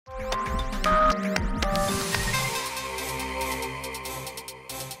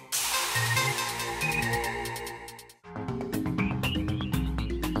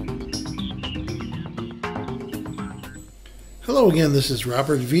Hello again, this is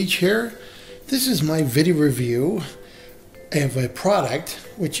Robert Veach here. This is my video review of a product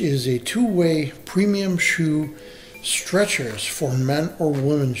which is a two-way premium shoe stretchers for men or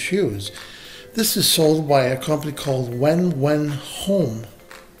women's shoes. This is sold by a company called When Home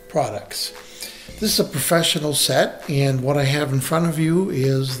Products. This is a professional set, and what I have in front of you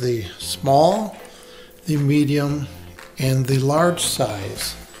is the small, the medium, and the large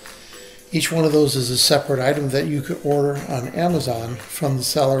size. Each one of those is a separate item that you could order on Amazon from the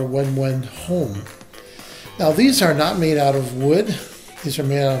seller When Home. Now these are not made out of wood. These are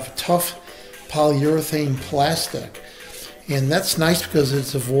made out of tough polyurethane plastic. And that's nice because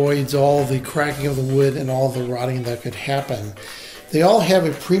it avoids all the cracking of the wood and all the rotting that could happen. They all have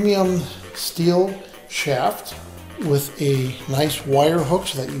a premium steel shaft with a nice wire hook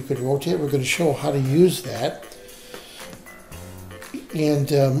so that you could rotate. We're going to show how to use that.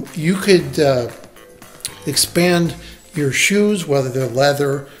 And you could expand your shoes, whether they're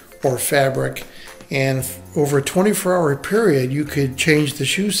leather or fabric, and over a 24-hour period you could change the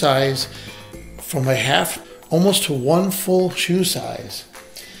shoe size from a half almost to one full shoe size.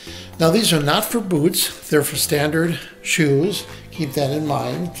 Now these are not for boots, they're for standard shoes, keep that in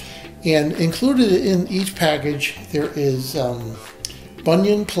mind. And included in each package there is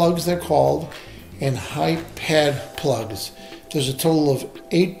bunion plugs, they're called, and high pad plugs. There's a total of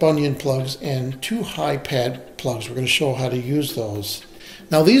 8 bunion plugs and 2 high pad plugs. We're going to show how to use those.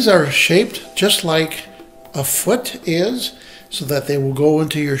 Now these are shaped just like a foot is, so that they will go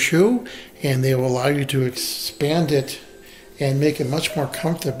into your shoe and they will allow you to expand it and make it much more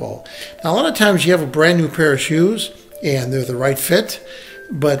comfortable. Now a lot of times you have a brand new pair of shoes and they're the right fit,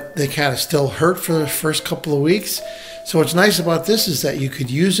 but they kind of still hurt for the first couple of weeks. So what's nice about this is that you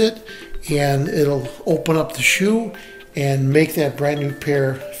could use it and it'll open up the shoe and make that brand new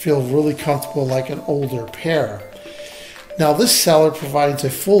pair feel really comfortable like an older pair. Now this seller provides a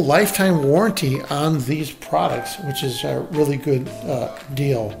full lifetime warranty on these products, which is a really good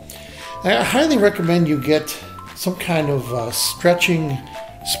deal. I highly recommend you get some kind of stretching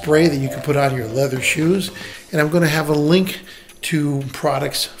spray that you can put on your leather shoes, and I'm going to have a link to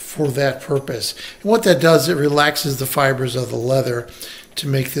products for that purpose. And what that does, it relaxes the fibers of the leather to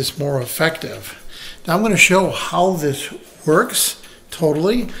make this more effective. Now I'm going to show how this works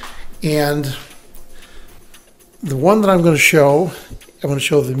totally, and the one that I'm going to show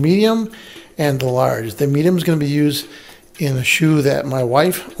the medium and the large. The medium is going to be used in a shoe that my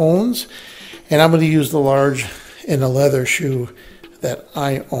wife owns, and I'm going to use the large in a leather shoe that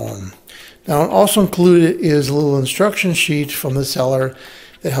I own. Now also included is a little instruction sheet from the seller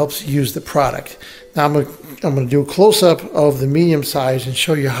that helps you use the product. Now I'm going to do a close-up of the medium size and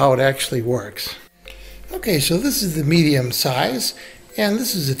show you how it actually works. Okay, so this is the medium size, and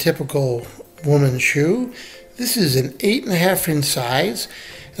this is a typical woman's shoe. This is an 8.5 inch size,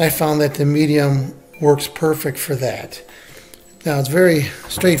 and I found that the medium works perfect for that. Now it's very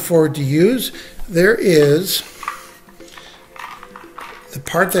straightforward to use. There is the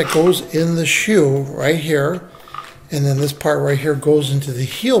part that goes in the shoe right here, and then this part right here goes into the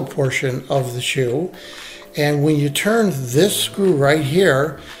heel portion of the shoe. And when you turn this screw right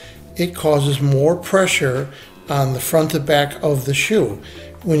here, it causes more pressure on the front to back of the shoe.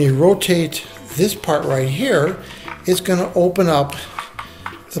 When you rotate this part right here, it's going to open up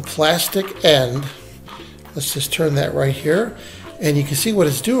the plastic end. Let's just turn that right here, and you can see what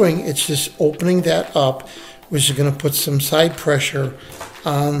it's doing. It's just opening that up, which is going to put some side pressure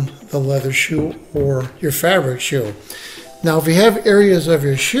on the leather shoe or your fabric shoe. Now if you have areas of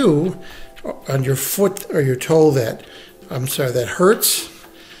your shoe on your foot or your toe that hurts,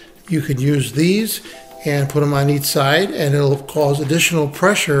 you could use these and put them on each side, and it'll cause additional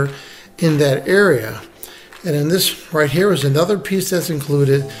pressure in that area. And then this right here is another piece that's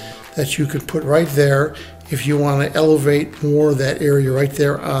included that you could put right there if you want to elevate more of that area right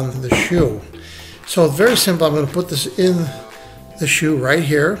there on the shoe. So it's very simple. I'm going to put this in the shoe right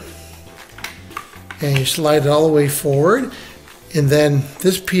here, and you slide it all the way forward, and then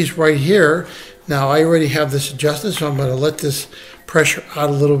this piece right here, now I already have this adjusted, so I'm going to let this pressure out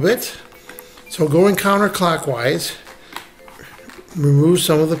a little bit. So going counterclockwise, remove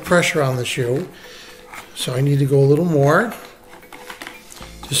some of the pressure on the shoe. So I need to go a little more,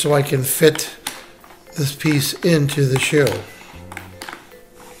 just so I can fit this piece into the shoe.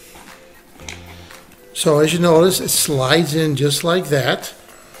 So as you notice, it slides in just like that.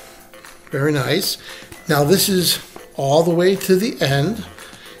 Very nice. Now this is all the way to the end,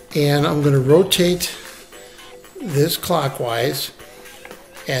 and I'm going to rotate this clockwise,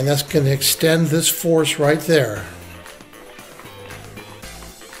 and that's going to extend this force right there.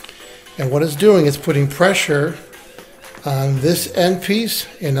 And what it's doing is putting pressure on this end piece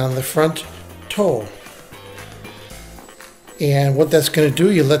and on the front toe. And what that's going to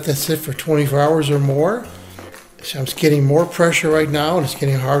do, you let that sit for 24 hours or more. So I'm getting more pressure right now, and it's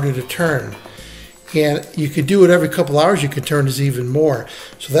getting harder to turn. And you could do it every couple hours, you could turn this even more.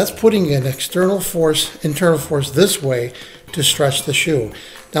 So that's putting an external force, internal force this way to stretch the shoe.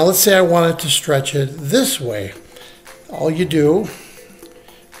 Now let's say I wanted to stretch it this way. All you do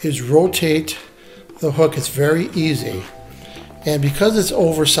is rotate the hook. It's very easy. And because it's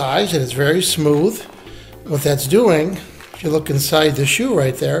oversized and it's very smooth, what that's doing, if you look inside the shoe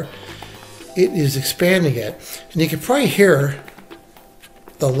right there, it is expanding it. And you can probably hear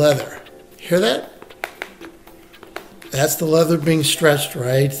the leather. Hear that? That's the leather being stretched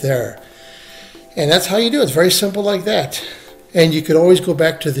right there. And that's how you do it. It's very simple like that. And you could always go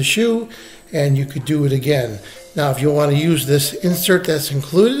back to the shoe and you could do it again. Now, if you want to use this insert that's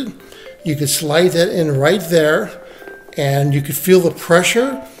included, you could slide that in right there and you could feel the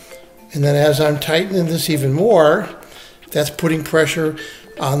pressure. And then as I'm tightening this even more, that's putting pressure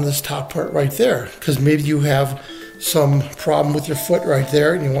on this top part right there, because maybe you have some problem with your foot right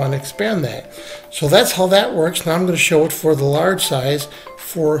there and you want to expand that. So that's how that works. Now I'm going to show it for the large size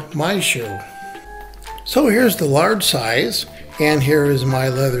for my shoe. So here's the large size, and here is my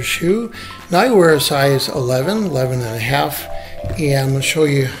leather shoe. Now I wear a size 11, 11 and a half, and I'm going to show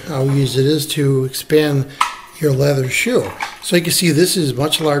you how easy it is to expand your leather shoe. So you can see this is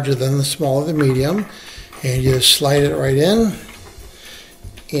much larger than the small or the medium, and you just slide it right in,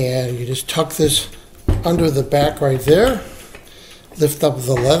 and you just tuck this under the back right there, lift up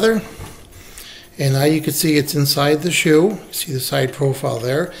the leather, and now you can see it's inside the shoe. See the side profile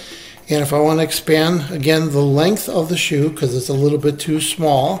there. And if I want to expand again the length of the shoe because it's a little bit too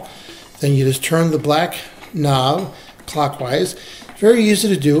small, then you just turn the black knob clockwise. Very easy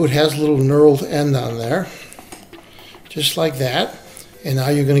to do. It has a little knurled end on there, just like that. And now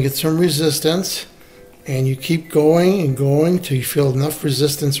you're going to get some resistance. And you keep going and going till you feel enough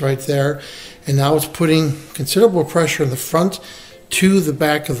resistance right there. And now it's putting considerable pressure in the front to the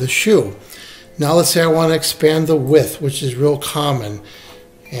back of the shoe. Now let's say I want to expand the width, which is real common.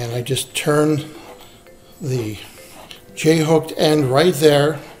 And I just turn the J-hooked end right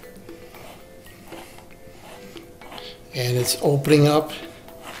there. And it's opening up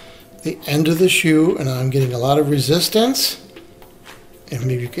the end of the shoe, and I'm getting a lot of resistance. And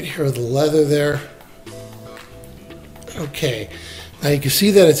maybe you could hear the leather there. Okay, now you can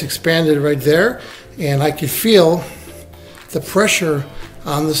see that it's expanded right there, and I can feel the pressure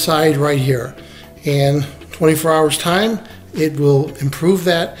on the side right here. And 24 hours time, it will improve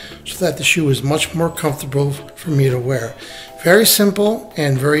that so that the shoe is much more comfortable for me to wear. Very simple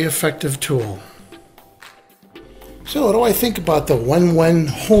and very effective tool. So what do I think about the Wen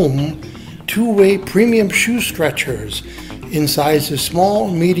Home two-way premium shoe stretchers in sizes small,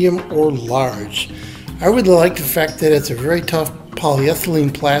 medium, or large? I really like the fact that it's a very tough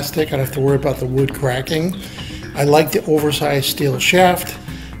polyethylene plastic. I don't have to worry about the wood cracking. I like the oversized steel shaft,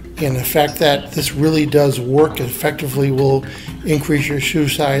 and the fact that this really does work effectively will increase your shoe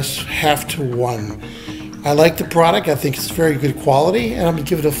size half to 1. I like the product. I think it's very good quality, and I'm going to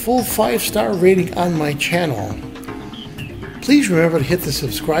give it a full 5-star rating on my channel. Please remember to hit the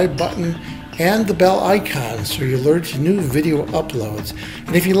subscribe button and the bell icon so you're alerted to new video uploads.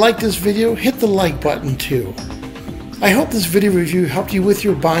 And if you like this video, hit the like button too. I hope this video review helped you with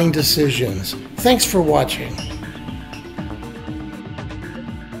your buying decisions. Thanks for watching.